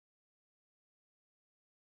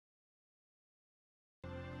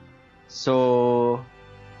So,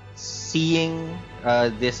 seeing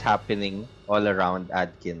this happening all around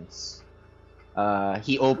Adkins,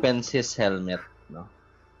 he opens his helmet. No?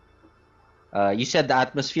 You said the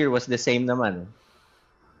atmosphere was the same naman.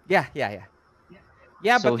 Yeah, yeah, yeah.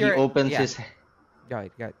 Yeah, So but he you're opens yeah. his Go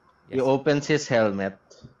ahead, go ahead. he Yes. opens his helmet.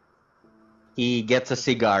 He gets a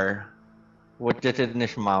cigar, puts it in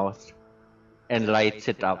his mouth, and lights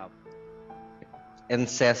it up, and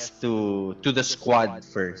says to the squad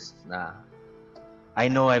first, "Nah, I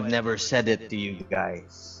know I've never said it to you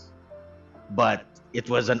guys, but it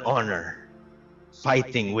was an honor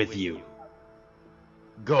fighting with you.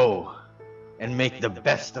 Go and make the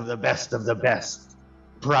best of the best of the best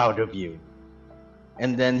proud of you."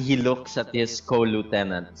 And then he looks at his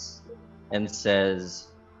co-lieutenants and says,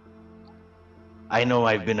 "I know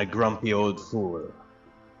I've been a grumpy old fool,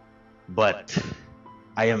 but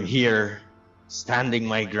I am here standing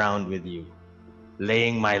my ground with you,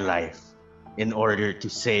 laying my life in order to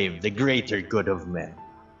save the greater good of men."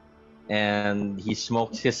 And he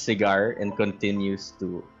smokes his cigar and continues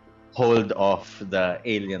to hold off the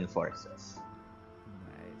alien forces.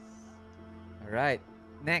 Nice. All right.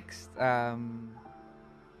 Next,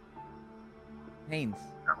 Haynes.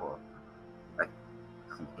 Ako, ay,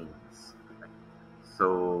 si Haynes.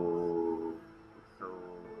 So,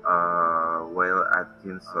 while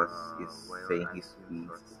Atkins is saying his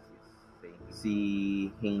piece, si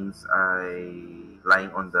Haynes ay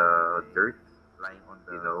lying on the dirt,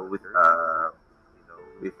 with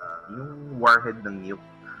yung warhead ng nuke.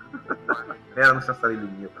 Meron siya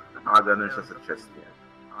sariling nuke. Nakaganon siya sa chest niya.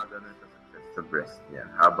 Sa breast niya.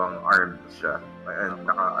 Habang armed siya. And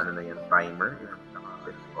naka, na yan, timer.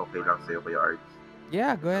 If okay lang sa'yo, Kuya Arch.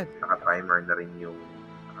 Yeah, go ahead. Naka-timer na rin yung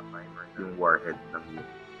warhead ng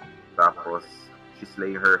nuke. Tapos, she's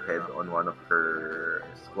laying her head on one of her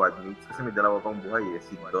squad mates. Kasi may dalawa pang buhay eh.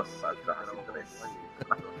 Si Dos at saka si Tres.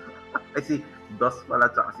 Ay, si Dos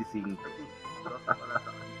pala at saka si Sing.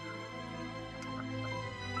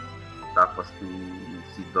 Tapos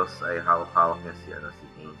si Dos ay hawak niya si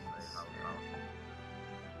Haynes.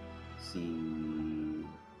 Si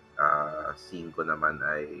Cinco naman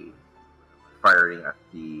ay firing at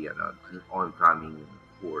the oncoming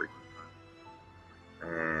horde.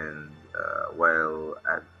 And while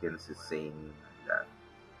Atkins is saying that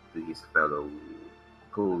to his fellow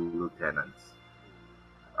co-lieutenants,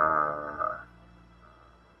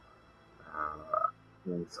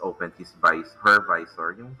 he's opened her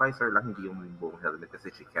visor. Yung visor lang, hindi yung buong helmet kasi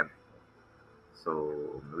she can't.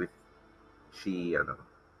 So, she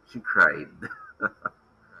cried.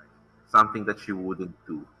 Something that she wouldn't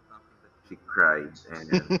do. She cried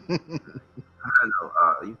and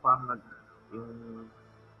yung parang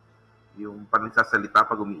yung parang nagsasalita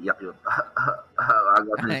pag umiiyak yun.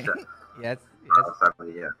 Agad siya. Yes.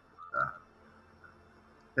 Sabi niya,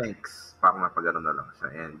 thanks. Parang napagano na lang siya.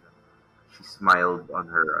 And she smiled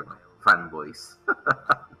on her fanboys.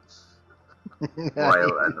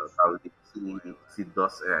 While si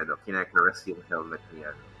Dos kinakaress yung helmet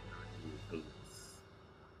niya.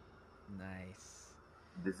 Nice.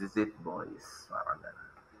 This is it, boys. Parang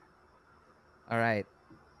ganun. All right.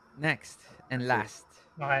 Next and last.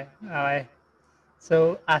 Okay.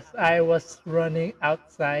 So as I was running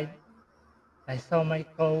outside, I saw my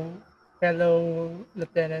fellow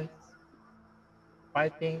lieutenants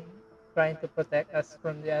fighting, trying to protect us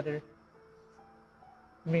from the other.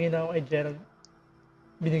 Humingi na ako kay Gerald.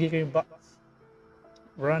 Binigay ko yung box.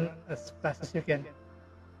 Run as fast as you can.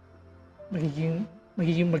 Magiging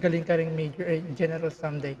magaling ka ring general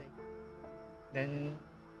someday. Then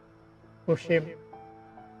push him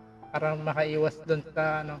para makaiwas doon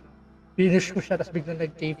sa finish ko siya, tapos biglang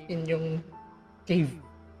nag-cave in yung cave,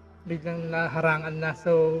 biglang naharangan na,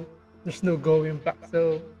 so there's no going back,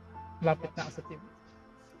 so lapit na ako sa team.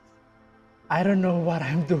 I don't know what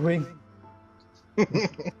I'm doing.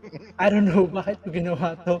 I don't know bakit ko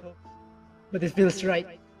ginawa to, but it feels right.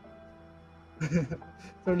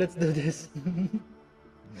 So let's do this.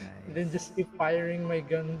 Nice. And then just keep firing my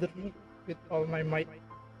gun with all my might.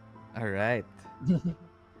 All right.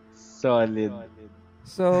 Solid.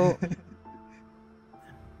 So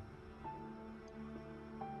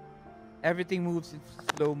everything moves in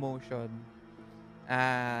slow motion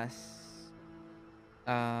as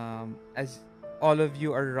all of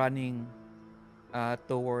you are running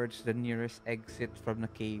towards the nearest exit from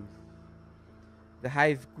the cave. The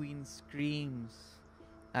Hive Queen screams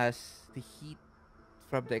as the heat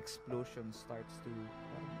from the explosion starts to,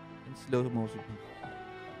 in slow motion,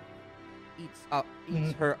 eats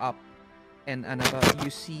her up, and you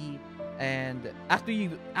see, and after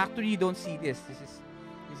you don't see this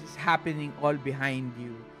is happening all behind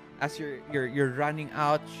you, as you're running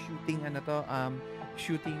out, shooting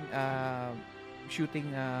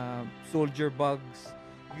soldier bugs,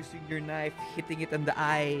 using your knife, hitting it in the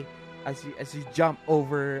eye as you jump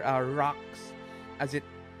over rocks, as it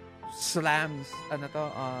slams on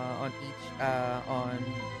each on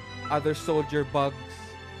other soldier bugs.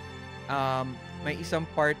 May isang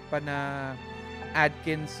part pa na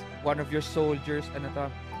Adkins, one of your soldiers,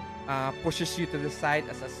 pushes you to the side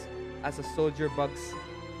as a soldier bug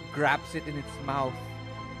grabs it in its mouth,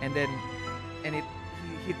 and then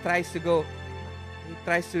he tries to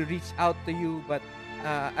reach out to you, but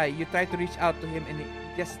you try to reach out to him, and he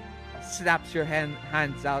just slaps your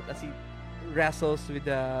hands out as he wrestles with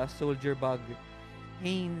the soldier bug.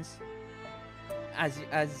 Haynes, as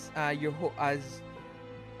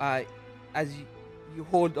you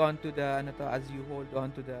hold on to the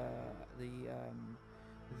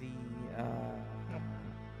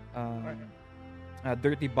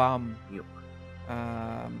dirty bomb.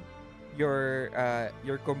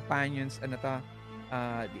 Your companions they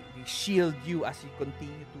shield you as you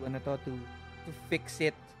continue to fix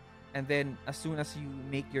it, and then as soon as you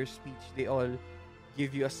make your speech, they all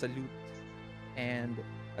give you a salute, and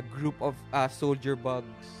a group of soldier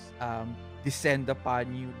bugs descend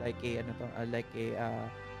upon you like a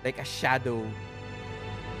shadow,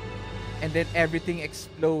 and then everything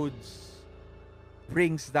explodes,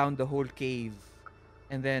 brings down the whole cave,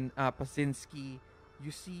 and then Pasinski,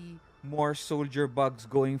 you see more soldier bugs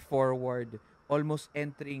going forward, almost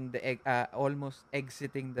exiting the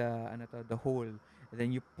hole, and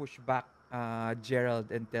then you push back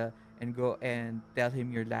Gerald and go and tell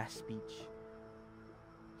him your last speech.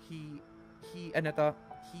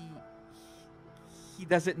 He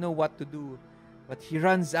doesn't know what to do, but he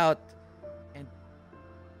runs out, and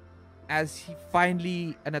as he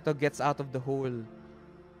finally gets out of the hole,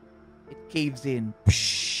 it caves in. He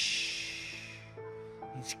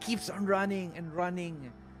keeps on running and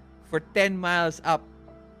running for 10 miles up,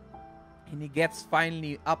 and he gets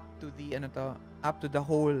finally up to the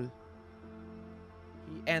hole.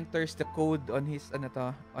 He enters the code on his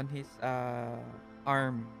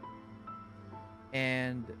arm,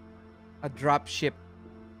 and a drop ship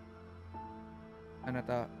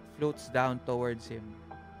floats down towards him.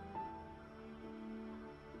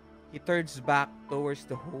 He turns back towards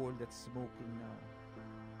the hole that's smoking now.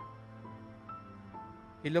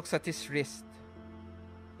 He looks at his wrist.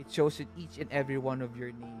 It shows in each and every one of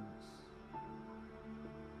your names.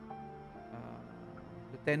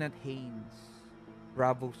 Lieutenant Haynes,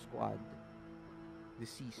 Bravo Squad,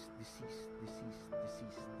 deceased.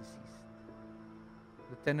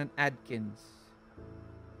 Lieutenant Adkins,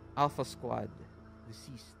 Alpha Squad,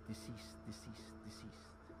 deceased.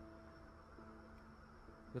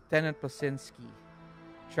 Lieutenant Plasinski,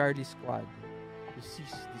 Charlie Squad,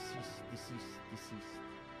 deceased.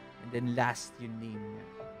 And then last yung name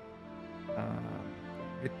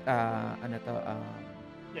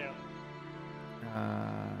niya.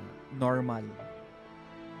 Normal.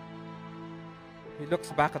 He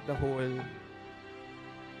looks back at the hole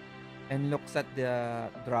and looks at the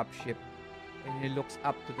dropship, and he looks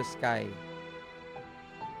up to the sky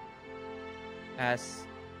as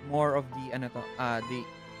more of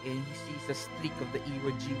and he sees the streak of the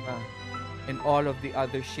Iwo Jima and all of the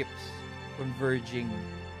other ships converging.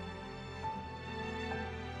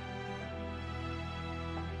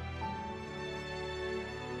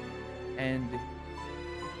 And he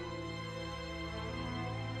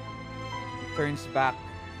turns back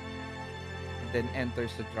and then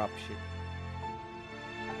enters the dropship.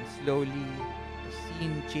 And slowly, the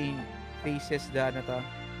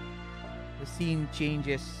scene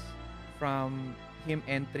changes from him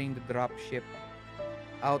entering the dropship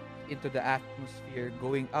out into the atmosphere,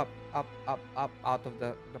 going up out of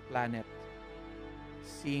the planet.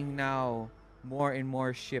 Seeing now more and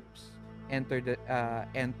more ships enter the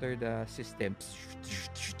system.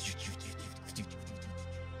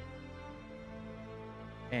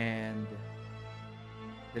 And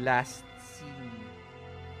the last scene,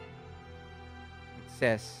 it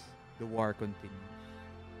says the war continues.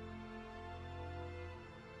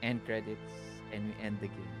 End credits, and we end the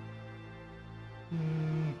game.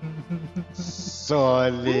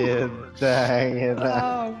 Solid. Dang it.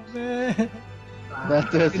 Oh, man.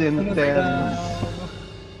 That was intense.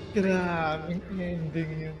 Grabe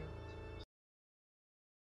ending yun.